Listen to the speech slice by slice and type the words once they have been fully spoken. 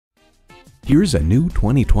Here's a new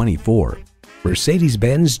 2024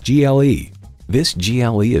 Mercedes-Benz GLE. This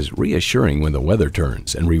GLE is reassuring when the weather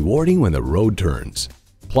turns and rewarding when the road turns.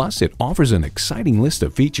 Plus, it offers an exciting list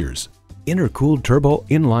of features: intercooled turbo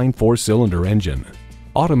inline 4-cylinder engine,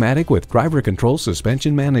 automatic with driver control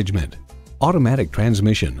suspension management, automatic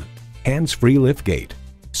transmission, hands-free liftgate,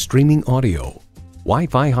 streaming audio,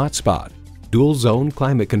 Wi-Fi hotspot, dual zone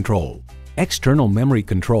climate control, external memory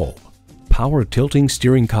control, power tilting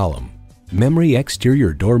steering column, memory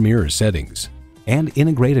exterior door mirror settings, and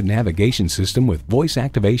integrated navigation system with voice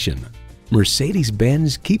activation.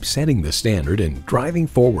 Mercedes-Benz keeps setting the standard and driving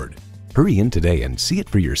forward. Hurry in today and see it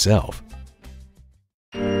for yourself.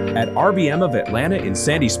 At RBM of Atlanta in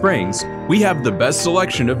Sandy Springs, we have the best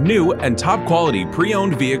selection of new and top quality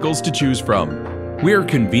pre-owned vehicles to choose from. We are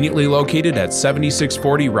conveniently located at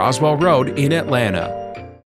 7640 Roswell Road in Atlanta.